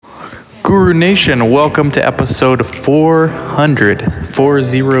Guru Nation, welcome to episode 400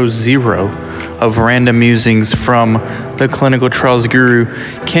 of Random Musings from the Clinical Trials Guru.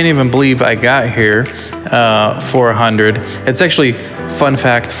 Can't even believe I got here, 400. It's actually, fun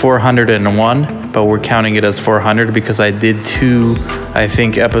fact, 401, but we're counting it as 400 because I did two, I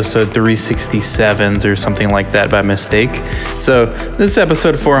think, episode 367s or something like that by mistake. So this is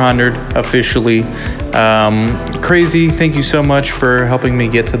episode 400 officially. Crazy. Thank you so much for helping me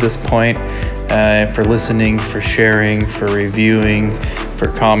get to this point, for listening, for sharing, for reviewing, for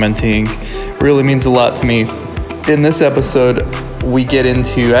commenting. Really means a lot to me. In this episode, we get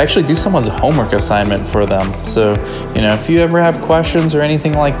into, I actually do someone's homework assignment for them. So, if you ever have questions or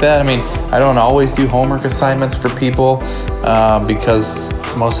anything like that, I don't always do homework assignments for people because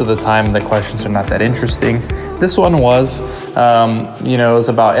most of the time the questions are not that interesting. This one was, it was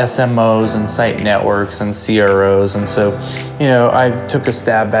about SMOs and site networks and CROs. And so, I took a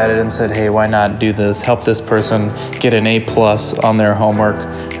stab at it and said, hey, why not do this? Help this person get an A+ on their homework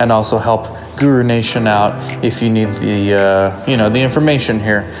and also help Guru Nation out if you need the information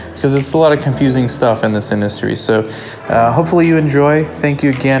here, because it's a lot of confusing stuff in this industry. So hopefully you enjoy. Thank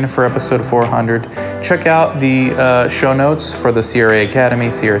you again for episode 400. Check out the show notes for the CRA Academy,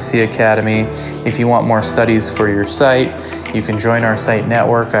 CRC Academy. If you want more studies for your site, you can join our site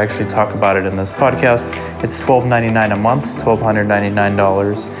network. I actually talk about it in this podcast. It's $12.99 a month,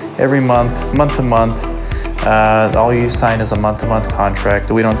 $1,299 every month, month to month. All you sign is a month-to-month contract.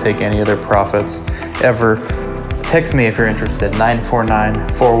 We don't take any other profits ever. Text me if you're interested,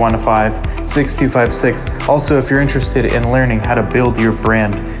 949-415-6256. Also, if you're interested in learning how to build your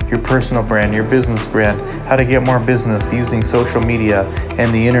brand, your personal brand, your business brand, how to get more business using social media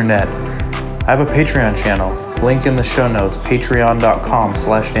and the internet, I have a Patreon channel. Link in the show notes,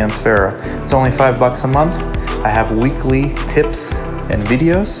 patreon.com/DanceFarah. It's only $5 a month. I have weekly tips and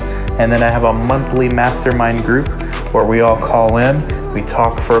videos, and then I have a monthly mastermind group where we all call in. We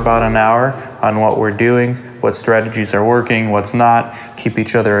talk for about an hour on what we're doing, what strategies are working, what's not, keep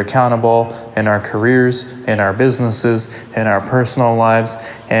each other accountable in our careers, in our businesses, in our personal lives.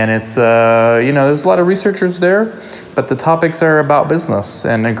 And it's, there's a lot of researchers there, but the topics are about business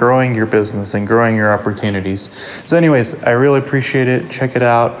and growing your business and growing your opportunities. So anyways, I really appreciate it. Check it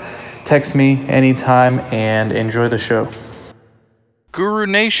out. Text me anytime and enjoy the show. Guru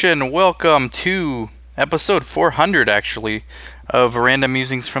Nation, welcome to episode 400, actually, of Random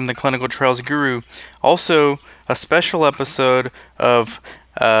Musings from the Clinical Trials Guru. Also, a special episode of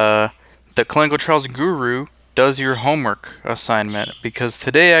the Clinical Trials Guru does your homework assignment, because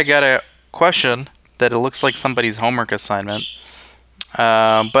today I got a question that it looks like somebody's homework assignment.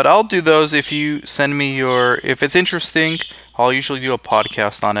 But I'll do those if you send me if it's interesting. I'll usually do a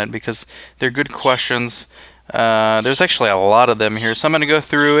podcast on it because they're good questions. There's actually a lot of them here, so I'm going to go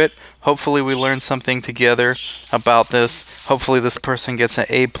through it. Hopefully we learn something together about this. Hopefully this person gets an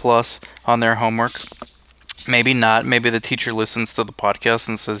A+ on their homework. Maybe not. Maybe the teacher listens to the podcast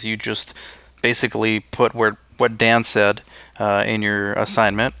and says you just basically put what Dan said in your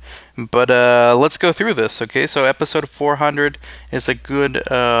assignment. But let's go through this, okay? So episode 400 is a good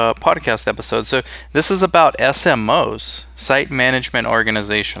podcast episode. So this is about SMOs, site management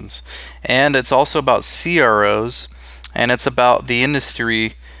organizations. And it's also about CROs, and it's about the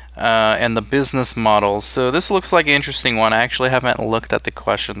industry and the business models. So this looks like an interesting one. I actually haven't looked at the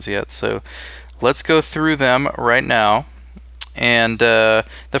questions yet. So let's go through them right now. And the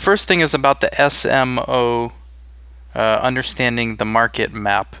first thing is about the SMO, understanding the market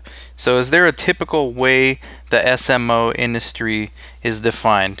map. So is there a typical way the SMO industry is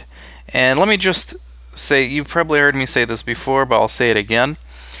defined? And let me just say, you've probably heard me say this before, but I'll say it again.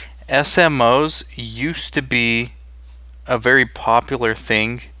 SMOs used to be a very popular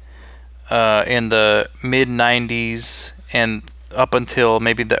thing in the mid-90s and up until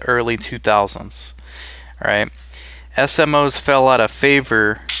maybe the early 2000s. Right? SMOs fell out of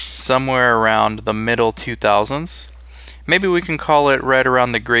favor somewhere around the middle 2000s. Maybe we can call it right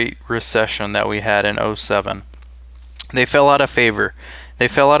around the Great Recession that we had in 2007. They fell out of favor. They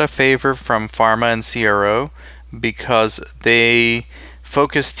fell out of favor from pharma and CRO because they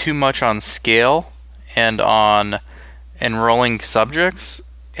focused too much on scale and on enrolling subjects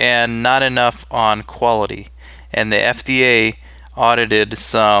and not enough on quality. And the FDA audited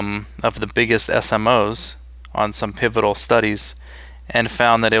some of the biggest SMOs on some pivotal studies and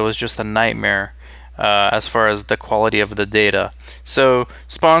found that it was just a nightmare as far as the quality of the data. So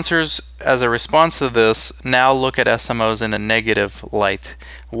sponsors, as a response to this, now look at SMOs in a negative light.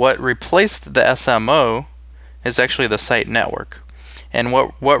 What replaced the SMO is actually the site network. And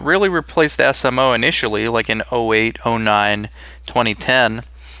what really replaced the SMO initially, like in 08, 09, 2010,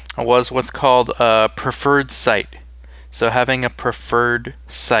 was what's called a preferred site. So having a preferred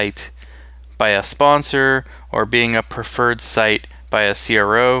site by a sponsor or being a preferred site by a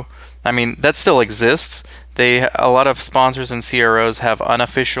CRO. I mean, that still exists. A lot of sponsors and CROs have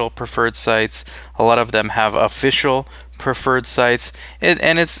unofficial preferred sites. A lot of them have official preferred sites,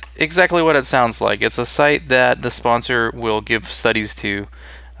 and it's exactly what it sounds like. It's a site that the sponsor will give studies to,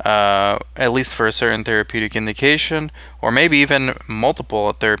 at least for a certain therapeutic indication, or maybe even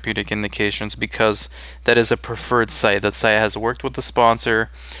multiple therapeutic indications, because that is a preferred site. That site has worked with the sponsor.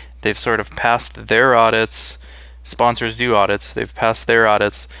 They've sort of passed their audits. Sponsors do audits. They've passed their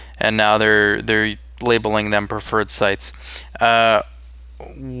audits, and now they're labeling them preferred sites.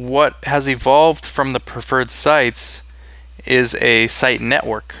 What has evolved from the preferred sites is a site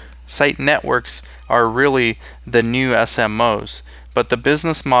network. Site networks are really the new SMOs, but the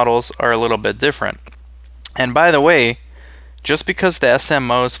business models are a little bit different. And by the way, just because the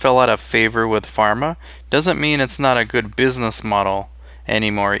SMOs fell out of favor with pharma doesn't mean it's not a good business model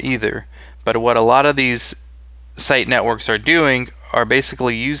anymore either. But what a lot of these site networks are doing are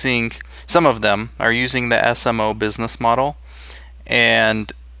basically using, some of them are using the SMO business model,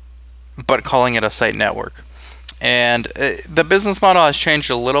 but calling it a site network. And the business model has changed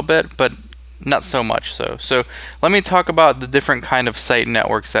a little bit, but not so much so. So let me talk about the different kind of site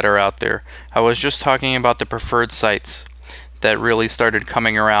networks that are out there. I was just talking about the preferred sites that really started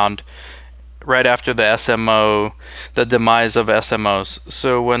coming around right after the SMO, the demise of SMOs.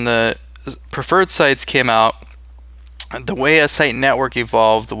 So when the preferred sites came out, the way a site network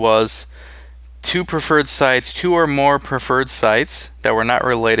evolved was two or more preferred sites that were not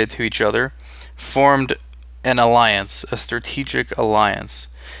related to each other formed an alliance, a strategic alliance.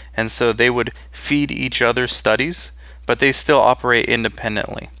 And so they would feed each other's studies, but they still operate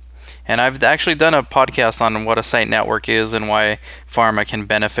independently. And I've actually done a podcast on what a site network is and why pharma can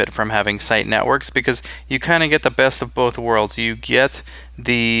benefit from having site networks, because you kind of get the best of both worlds. You get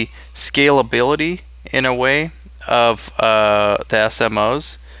the scalability in a way of the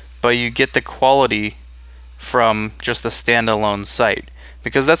SMOs, but you get the quality from just a standalone site.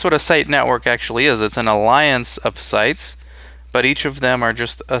 Because that's what a site network actually is. It's an alliance of sites, but each of them are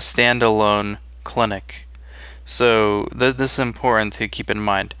just a standalone clinic. So this is important to keep in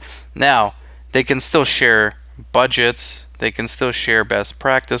mind. Now, they can still share budgets, they can still share best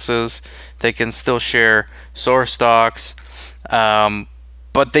practices, they can still share source docs,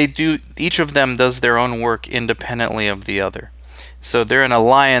 but each of them does their own work independently of the other. So they're an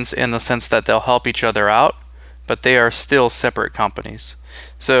alliance in the sense that they'll help each other out, but they are still separate companies.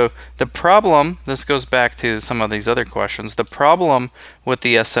 So the problem, this goes back to some of these other questions, the problem with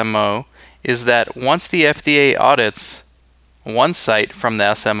the SMO is that once the FDA audits one site from the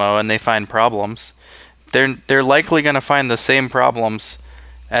SMO and they find problems, they're likely going to find the same problems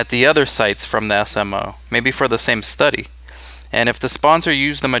at the other sites from the SMO, maybe for the same study. And if the sponsor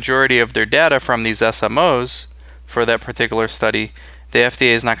used the majority of their data from these SMOs for that particular study, the FDA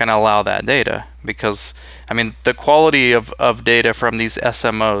is not going to allow that data, because, I mean, the quality of data from these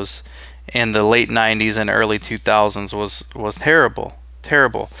SMOs in the late 90s and early 2000s was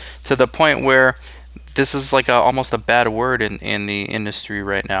terrible, to the point where this is like almost a bad word in the industry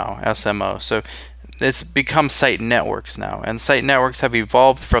right now, SMO. So it's become site networks now, and site networks have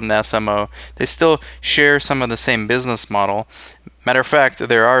evolved from the SMO. They still share some of the same business model. Matter of fact,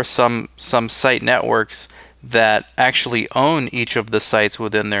 there are some site networks that actually own each of the sites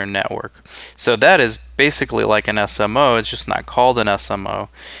within their network. So that is basically like an SMO, it's just not called an SMO.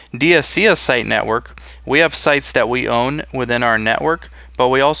 DSCS site network, we have sites that we own within our network, but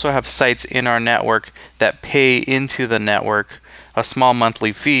we also have sites in our network that pay into the network a small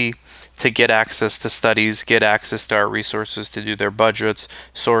monthly fee to get access to studies, get access to our resources to do their budgets,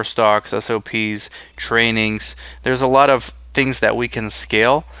 source docs, SOPs, trainings. There's a lot of things that we can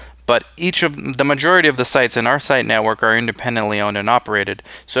scale, but the majority of the sites in our site network are independently owned and operated.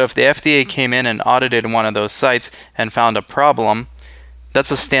 So if the FDA came in and audited one of those sites and found a problem,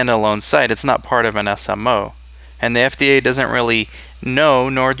 that's a standalone site. It's not part of an SMO. And the FDA doesn't really know,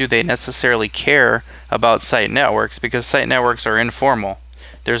 nor do they necessarily care about site networks, because site networks are informal.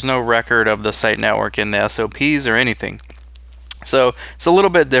 There's no record of the site network in the SOPs or anything. So it's a little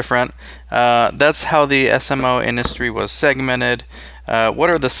bit different. That's how the SMO industry was segmented.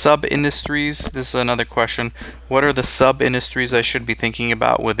 What are the sub-industries? This is another question. What are the sub-industries I should be thinking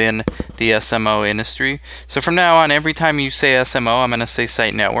about within the SMO industry? So from now on, every time you say SMO, I'm going to say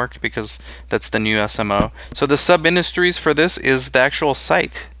site network, because that's the new SMO. So the sub-industries for this is the actual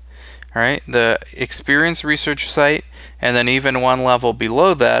site. All right, the experienced research site, and then even one level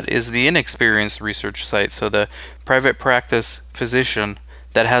below that is the inexperienced research site. So the private practice physician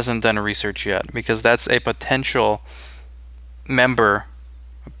that hasn't done research yet, because that's a potential member,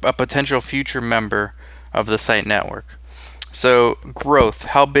 a potential future member of the site network. So growth,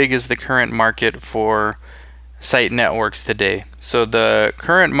 how big is the current market for site networks today? So the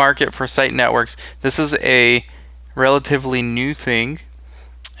current market for site networks, this is a relatively new thing,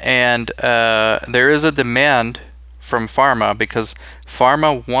 and there is a demand from pharma, because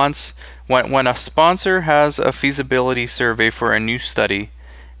pharma wants, when a sponsor has a feasibility survey for a new study,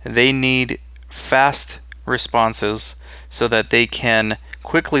 they need fast responses so that they can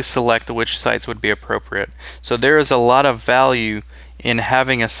quickly select which sites would be appropriate. So there is a lot of value in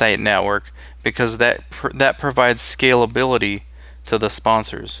having a site network, because that provides scalability to the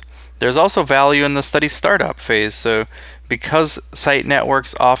sponsors. There's also value in the study startup phase. So because site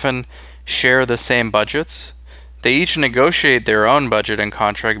networks often share the same budgets, they each negotiate their own budget and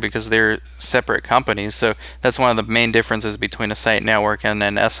contract because they're separate companies. So that's one of the main differences between a site network and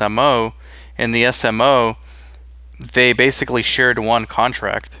an SMO. In the SMO, they basically shared one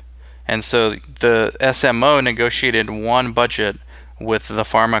contract. And so the SMO negotiated one budget with the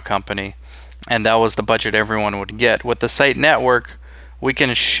pharma company, and that was the budget everyone would get. With the site network, we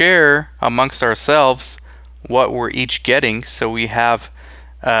can share amongst ourselves what we're each getting, so we have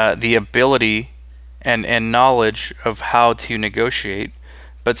the ability and knowledge of how to negotiate,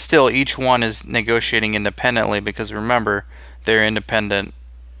 but still each one is negotiating independently, because remember, they're independent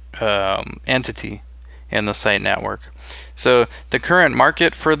entity in the site network. So the current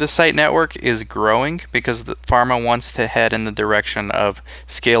market for the site network is growing, because the pharma wants to head in the direction of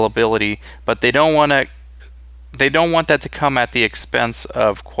scalability, but they don't want that to come at the expense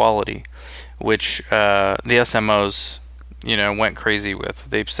of quality, which the SMOs went crazy with.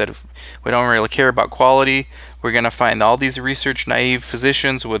 They've said, we don't really care about quality. We're going to find all these research naive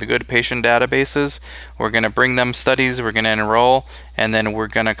physicians with good patient databases. We're going to bring them studies. We're going to enroll, and then we're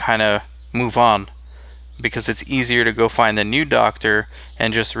going to kind of move on, because it's easier to go find a new doctor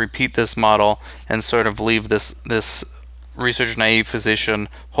and just repeat this model and sort of leave this research naive physician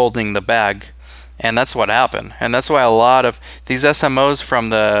holding the bag. And that's what happened. And that's why a lot of these SMOs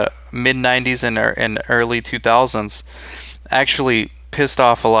from the mid 90s and early 2000s actually pissed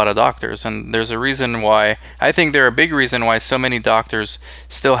off a lot of doctors. And there's a reason why, I think they're a big reason why so many doctors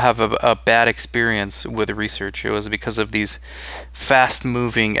still have a bad experience with research. It was because of these fast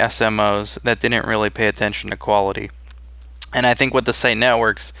moving SMOs that didn't really pay attention to quality. And I think with the site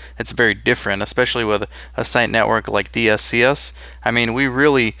networks, it's very different, especially with a site network like DSCS. I mean,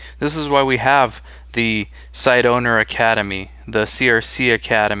 this is why we have the Site Owner Academy, the CRC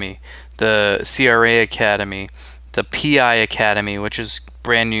Academy, the CRA Academy, the PI Academy, which is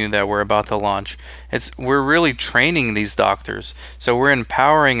brand new that we're about to launch. We're really training these doctors. So we're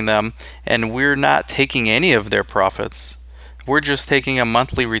empowering them, and we're not taking any of their profits. We're just taking a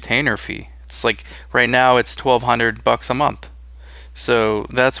monthly retainer fee. It's like right now it's $1,200 a month. So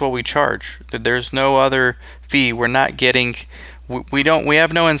that's what we charge. There's no other fee. We're not getting, we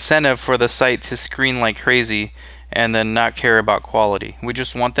have no incentive for the site to screen like crazy and then not care about quality. We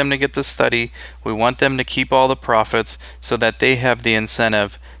just want them to get the study. We want them to keep all the profits so that they have the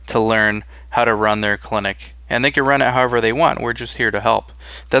incentive to learn how to run their clinic. And they can run it however they want. We're just here to help.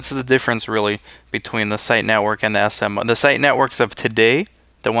 That's the difference really between the site network and the SMO. The site networks of today,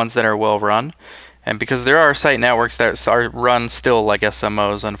 the ones that are well run, and because there are site networks that are run still like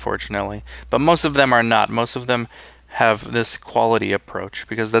SMOs, unfortunately, but most of them are not. Most of them have this quality approach,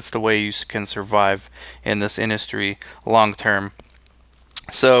 because that's the way you can survive in this industry long term.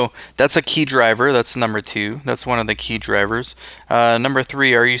 So that's a key driver. That's number 2. That's one of the key drivers. Number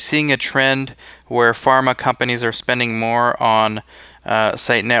 3, are you seeing a trend where pharma companies are spending more on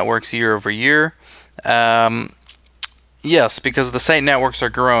site networks year over year? Yes, because the site networks are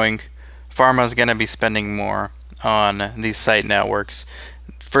growing, pharma is going to be spending more on these site networks.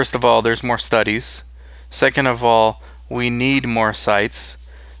 First of all, there's more studies. Second of all, we need more sites.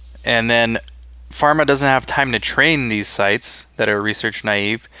 And then pharma doesn't have time to train these sites that are research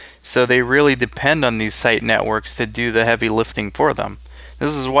naive, so they really depend on these site networks to do the heavy lifting for them.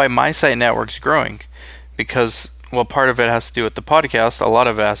 This is why my site network's growing, because, well, part of it has to do with the podcast, a lot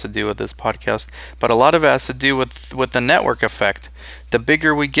of it has to do with this podcast, but a lot of it has to do with the network effect. The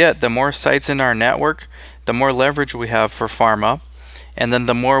bigger we get, the more sites in our network, the more leverage we have for pharma, and then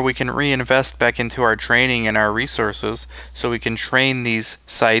the more we can reinvest back into our training and our resources so we can train these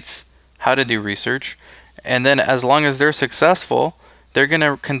sites how to do research. And then as long as they're successful, they're going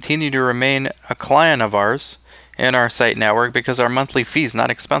to continue to remain a client of ours in our site network, because our monthly fee is not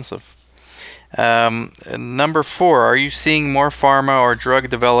expensive. Number 4, are you seeing more pharma or drug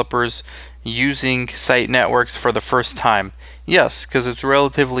developers using site networks for the first time? Yes, because it's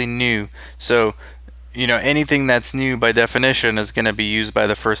relatively new. So, anything that's new by definition is going to be used by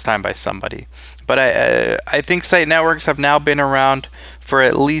the first time by somebody. But I think site networks have now been around for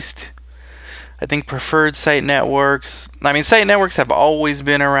at least, I think, preferred site networks. I mean, site networks have always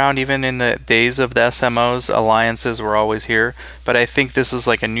been around, even in the days of the SMOs. Alliances were always here. But I think this is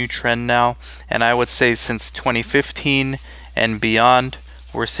like a new trend now. And I would say since 2015 and beyond,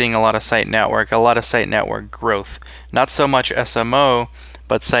 we're seeing a lot of site network growth. Not so much SMO,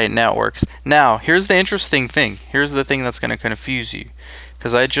 but site networks. Now, here's the interesting thing. Here's the thing that's going to confuse you.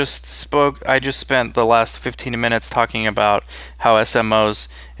 Because I just spent the last 15 minutes talking about how SMOs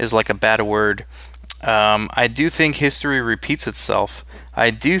is like a bad word. I do think history repeats itself.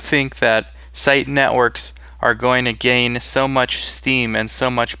 I do think that site networks are going to gain so much steam and so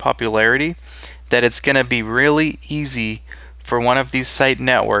much popularity that it's going to be really easy for one of these site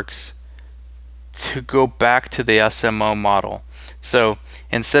networks to go back to the SMO model. So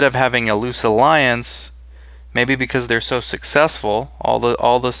instead of having a loose alliance, maybe because they're so successful,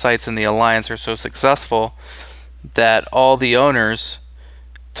 all the sites in the alliance are so successful that all the owners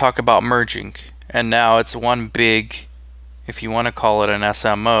talk about merging, and now it's one big, if you want to call it an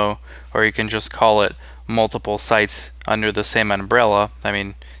SMO, or you can just call it multiple sites under the same umbrella. I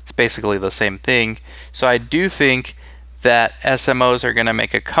mean, it's basically the same thing. So I do think that SMOs are going to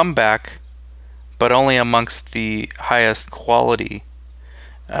make a comeback, but only amongst the highest quality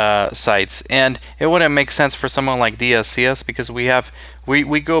sites. And it wouldn't make sense for someone like DSCS because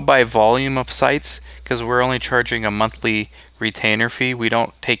we go by volume of sites because we're only charging a monthly retainer fee. We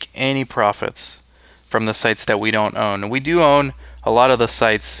don't take any profits from the sites that we don't own. We do own a lot of the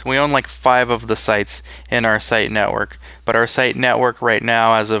sites. We own like 5 of the sites in our site network, but our site network right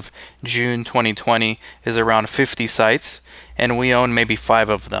now, as of June 2020, is around 50 sites, and we own maybe 5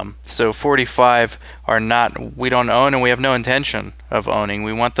 of them. So 45 we don't own, and we have no intention of owning.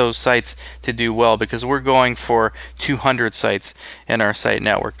 We want those sites to do well because we're going for 200 sites in our site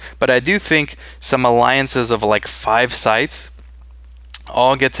network. But I do think some alliances of like 5 sites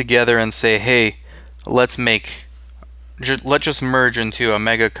all get together and say, hey, let's just merge into a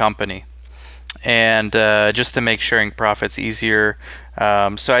mega company, and just to make sharing profits easier.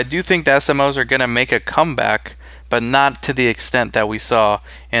 So I do think the SMOs are going to make a comeback, but not to the extent that we saw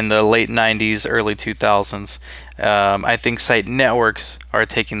in the late 90s, early 2000s. I think site networks are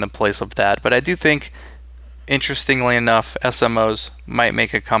taking the place of that, but I do think, interestingly enough, SMOs might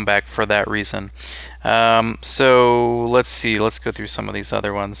make a comeback for that reason. So let's see. Let's go through some of these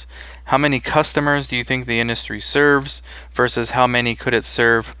other ones. How many customers do you think the industry serves versus how many could it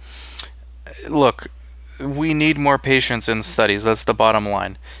serve? Look, we need more patients in studies. That's the bottom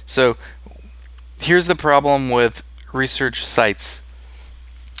line. So here's the problem with research sites.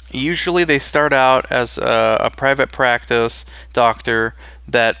 Usually they start out as a private practice doctor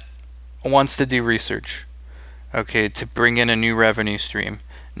that wants to do research, okay, to bring in a new revenue stream.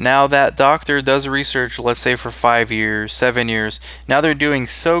 Now that doctor does research, let's say for 5 years, 7 years. Now they're doing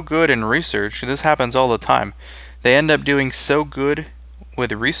so good in research. This happens all the time. They end up doing so good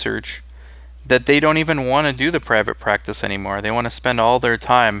with research that they don't even want to do the private practice anymore. They want to spend all their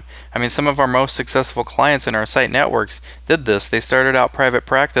time. I mean, some of our most successful clients in our site networks did this. They started out private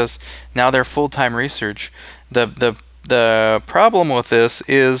practice. Now they're full-time research. The problem with this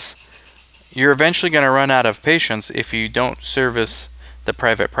is you're eventually going to run out of patients if you don't service the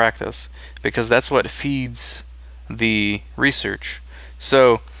private practice, because that's what feeds the research.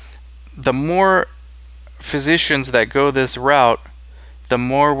 So the more physicians that go this route, the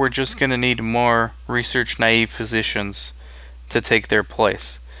more we're just going to need more research naive physicians to take their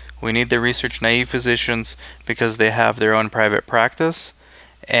place. We need the research naive physicians because they have their own private practice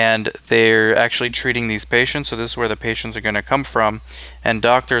and they're actually treating these patients, so this is where the patients are going to come from, and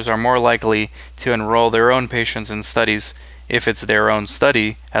doctors are more likely to enroll their own patients in studies if it's their own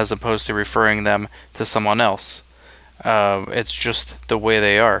study as opposed to referring them to someone else. It's just the way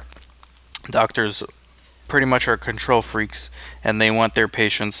they are. Doctors pretty much are control freaks, and they want their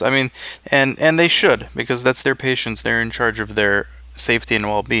patients, I mean, and they should, because that's their patients. They're in charge of their safety and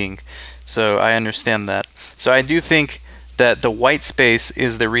well-being. So I understand that. So I do think that the white space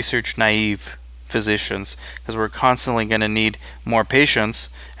is the research naive physicians, because we're constantly going to need more patients,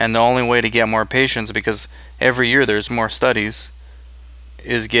 and the only way to get more patients, because every year there's more studies,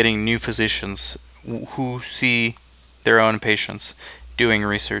 is getting new physicians who see their own patients doing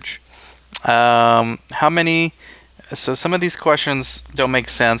research. How many? So some of these questions don't make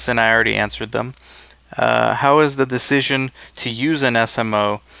sense, and I already answered them. How is the decision to use an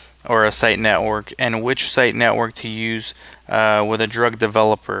SMO or a site network, and which site network to use with a drug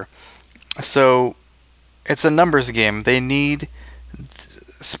developer? So it's a numbers game. They need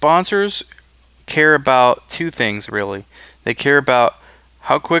sponsors care about two things really. They care about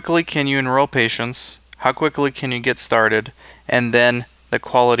how quickly can you enroll patients, how quickly can you get started, and then the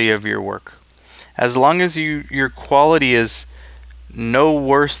quality of your work. As long as your quality is no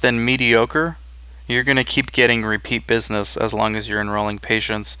worse than mediocre, you're going to keep getting repeat business as long as you're enrolling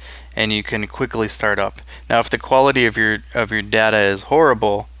patients and you can quickly start up. Now, if the quality of your data is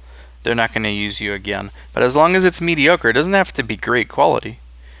horrible, they're not going to use you again. But as long as it's mediocre, it doesn't have to be great quality.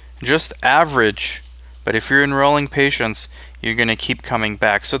 Just average. But if you're enrolling patients, you're going to keep coming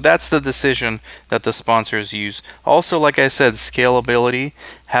back. So that's the decision that the sponsors use. Also, like I said, scalability,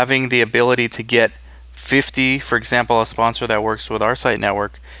 having the ability to get 50, for example, a sponsor that works with our site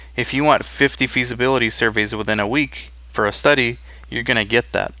network, if you want 50 feasibility surveys within a week for a study, you're going to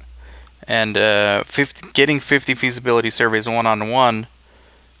get that. And getting 50 feasibility surveys one-on-one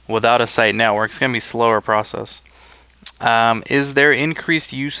without a site network is going to be a slower process. Is there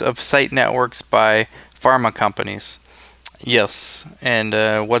increased use of site networks by pharma companies? Yes. And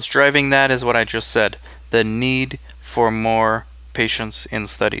what's driving that is what I just said, the need for more patients in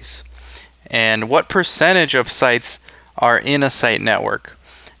studies. And what percentage of sites are in a site network?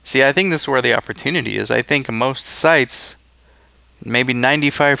 See, I think this is where the opportunity is. I think most sites, maybe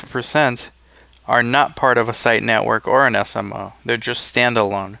 95%, are not part of a site network or an SMO. They're just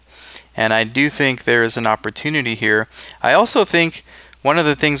standalone. And I do think there is an opportunity here. I also think one of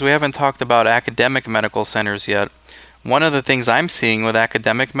the things we haven't talked about academic medical centers yet. One of the things I'm seeing with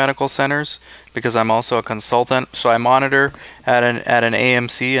academic medical centers, because I'm also a consultant, so I monitor at an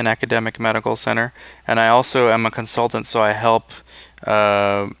AMC, an academic medical center, and I also am a consultant, so I help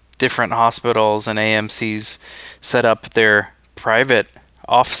different hospitals and AMCs set up their private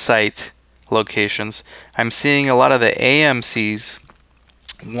off-site locations. I'm seeing a lot of the AMCs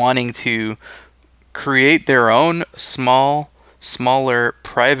wanting to create their own smaller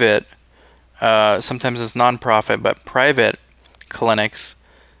private, sometimes it's nonprofit, but private clinics,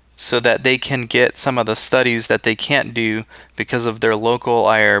 so that they can get some of the studies that they can't do because of their local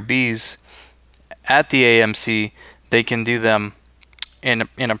IRBs at the AMC. They can do them in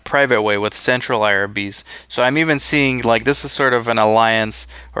a private way with central IRBs. So I'm even seeing like this is sort of an alliance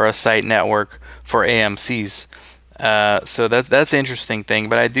or a site network for AMCs. So that's an interesting thing,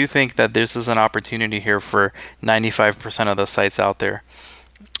 but I do think that this is an opportunity here for 95% of the sites out there.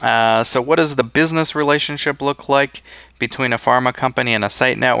 So what does the business relationship look like between a pharma company and a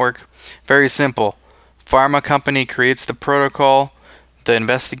site network? Very simple. Pharma company creates the protocol. The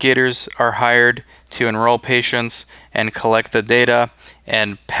investigators are hired to enroll patients and collect the data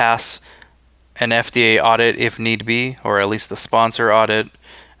and pass an FDA audit if need be, or at least the sponsor audit.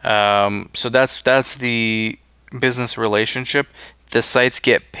 So that's the business relationship. The sites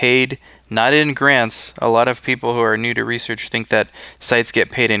get paid not in grants. A lot of people who are new to research think that sites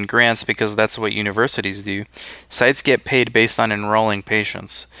get paid in grants because that's what universities do. Sites get paid based on enrolling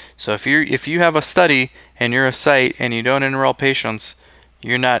patients. So if you have a study and you're a site and you don't enroll patients,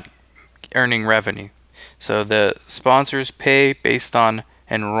 you're not earning revenue. So the sponsors pay based on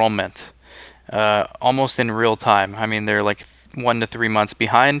enrollment, almost in real time. I mean, they're like 1 to 3 months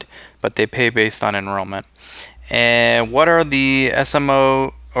behind, but they pay based on enrollment. And what are the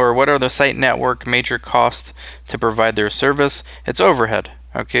SMO or what are the site network major costs to provide their service? It's overhead,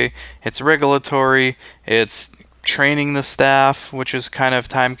 okay? It's regulatory, it's training the staff, which is kind of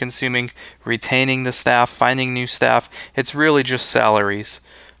time consuming, retaining the staff, finding new staff. It's really just salaries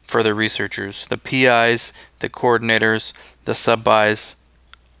for the researchers, the PIs, the coordinators, the sub-Is,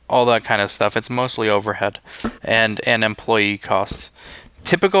 all that kind of stuff. It's mostly overhead and employee costs.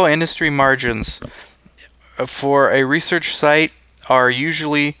 Typical industry margins for a research site are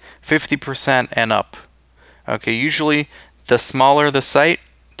usually 50% and up. Okay, usually the smaller the site,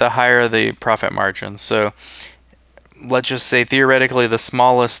 the higher the profit margin. So let's just say theoretically the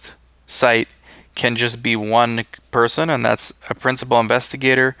smallest site can just be one person, and that's a principal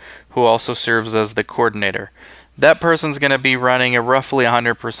investigator who also serves as the coordinator. That person's going to be running a roughly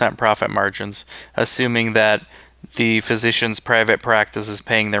 100% profit margins, assuming that the physician's private practice is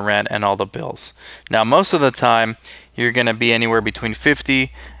paying the rent and all the bills. Now, most of the time, you're going to be anywhere between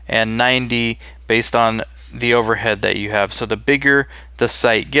 50 and 90 based on the overhead that you have. So the bigger the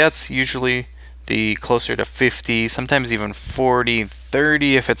site gets, usually the closer to 50, sometimes even 40,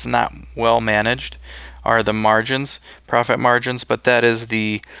 30 if it's not well managed, are the margins, profit margins, but that is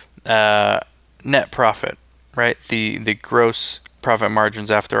the net profit, right? The gross profit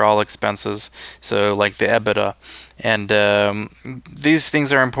margins after all expenses, so like the EBITDA. And these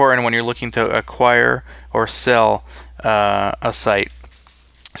things are important when you're looking to acquire or sell a site.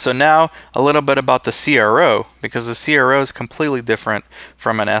 So now a little bit about the CRO, because the CRO is completely different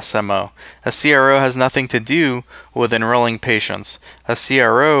from an SMO. A CRO has nothing to do with enrolling patients. A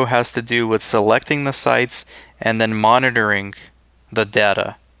CRO has to do with selecting the sites and then monitoring the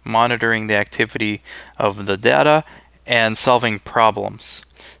data, monitoring the activity of the data and solving problems.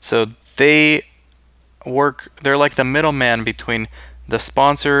 So they're like the middleman between the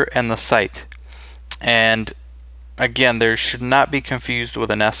sponsor and the site. And again, there should not be confused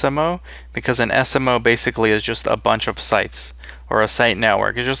with an SMO, because an SMO basically is just a bunch of sites, or a site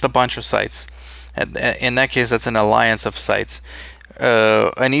network. It's just a bunch of sites. In that case, that's an alliance of sites.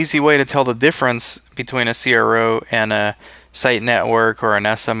 An easy way to tell the difference between a CRO and a site network or an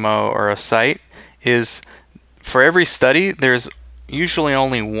SMO or a site is, for every study, there's usually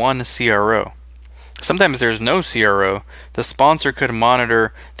only one CRO. Sometimes there's no CRO. The sponsor could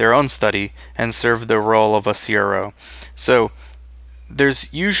monitor their own study and serve the role of a CRO. So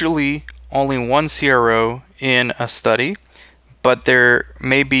there's usually only one CRO in a study, but there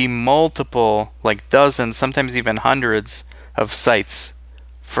may be multiple, like dozens, sometimes even hundreds of sites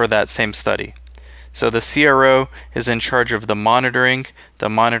for that same study. So the CRO is in charge of the monitoring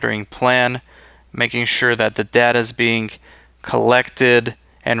plan, making sure that the data is being collected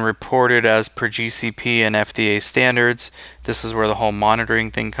and reported as per GCP and FDA standards. This is where the whole monitoring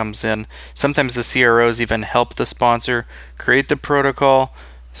thing comes in. Sometimes the CROs even help the sponsor create the protocol.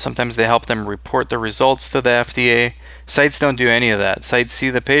 Sometimes they help them report the results to the FDA. Sites don't do any of that. Sites see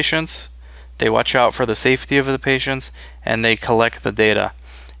the patients, they watch out for the safety of the patients, and they collect the data.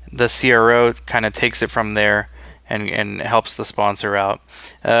 The CRO kind of takes it from there and helps the sponsor out.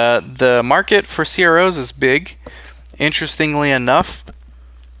 The market for CROs is big. Interestingly enough,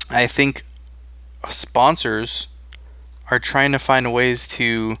 I think sponsors are trying to find ways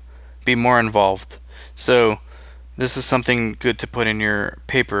to be more involved. So this is something good to put in your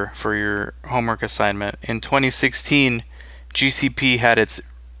paper for your homework assignment. In 2016, GCP had its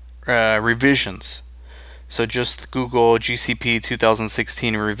revisions. So just Google GCP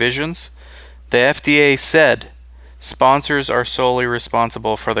 2016 revisions. The FDA said sponsors are solely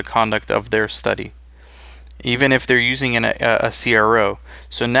responsible for the conduct of their study, even if they're using a CRO.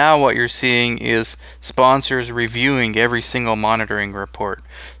 So now what you're seeing is sponsors reviewing every single monitoring report.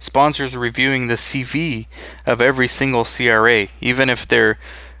 Sponsors reviewing the CV of every single CRA, even if they're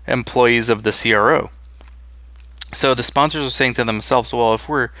employees of the CRO. So the sponsors are saying to themselves, well,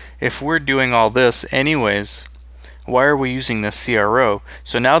 if we're doing all this anyways, why are we using this CRO?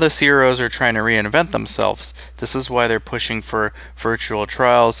 So now the CROs are trying to reinvent themselves. This is why they're pushing for virtual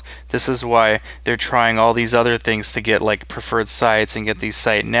trials. This is why they're trying all these other things to get like preferred sites and get these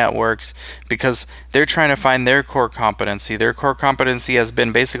site networks, because they're trying to find their core competency. Their core competency has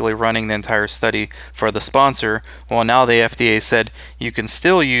been basically running the entire study for the sponsor. Well, now the FDA said you can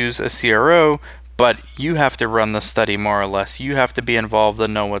still use a CRO, but you have to run the study more or less. You have to be involved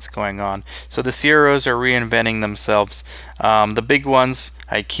and know what's going on. So the CROs are reinventing themselves. The big ones,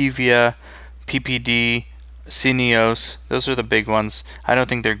 IQVIA, PPD, Syneos, those are the big ones. I don't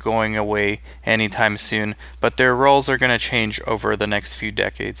think they're going away anytime soon, but their roles are going to change over the next few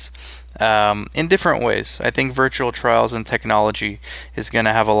decades. In different ways. I think virtual trials and technology is going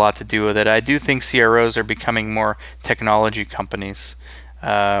to have a lot to do with it. I do think CROs are becoming more technology companies,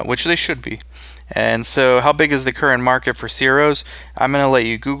 which they should be. And so how big is the current market for CROs? I'm going to let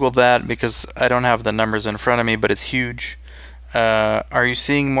you Google that because I don't have the numbers in front of me, but it's huge. Are you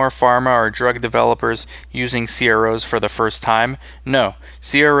seeing more pharma or drug developers using CROs for the first time? No.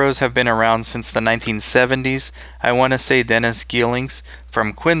 CROs have been around since the 1970s. I want to say Dennis Geelings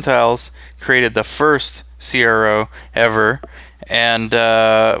from Quintiles created the first CRO ever. And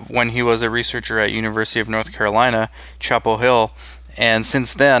when he was a researcher at University of North Carolina, Chapel Hill. And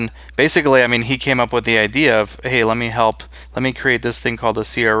since then, basically, I mean, he came up with the idea of, hey, let me create this thing called a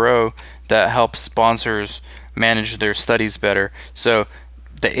CRO that helps sponsors manage their studies better. So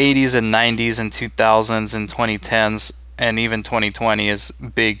the 80s and 90s and 2000s and 2010s and even 2020 is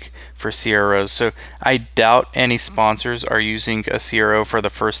big for CROs. So I doubt any sponsors are using a CRO for the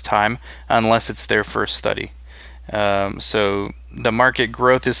first time unless it's their first study. So the market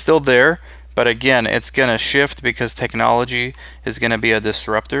growth is still there. But again, it's going to shift because technology is going to be a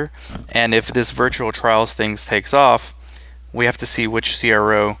disruptor. And if this virtual trials thing takes off, we have to see which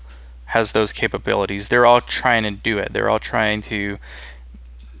CRO has those capabilities. They're all trying to do it. They're all trying to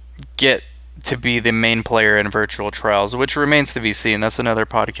get to be the main player in virtual trials, which remains to be seen. That's another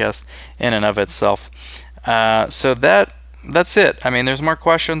podcast in and of itself. So that's it. I mean, there's more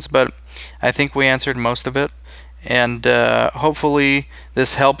questions, but I think we answered most of it. And hopefully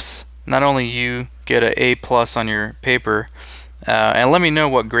this helps not only you get an A+ on your paper, and let me know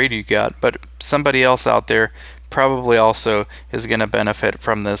what grade you got. But somebody else out there probably also is going to benefit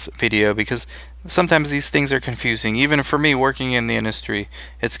from this video, because sometimes these things are confusing. Even for me working in the industry,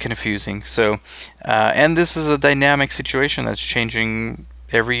 it's confusing. So, and this is a dynamic situation that's changing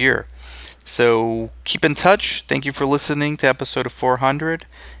every year. So keep in touch. Thank you for listening to episode 400,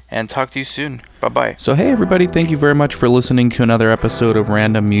 and talk to you soon. Bye-bye. So hey everybody, thank you very much for listening to another episode of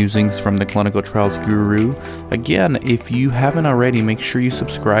Random Musings from the Clinical Trials Guru. Again, if you haven't already, make sure you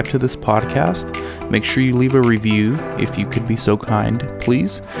subscribe to this podcast. Make sure you leave a review if you could be so kind,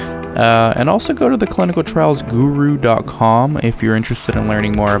 please. And also go to theclinicaltrialsguru.com if you're interested in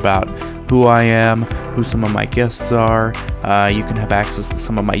learning more about who I am, who some of my guests are. You can have access to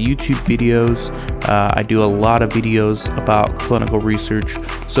some of my YouTube videos. I do a lot of videos about clinical research.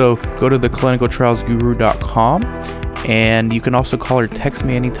 So go to theclinicaltrialsguru.com, and you can also call or text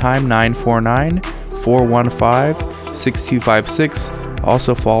me anytime, 949-415-6256.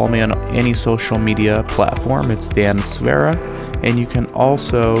 Also follow me on any social media platform. It's Dan Svera. And you can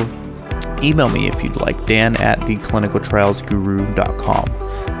also email me if you'd like, Dan@theclinicaltrialsguru.com.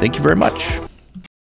 Thank you very much.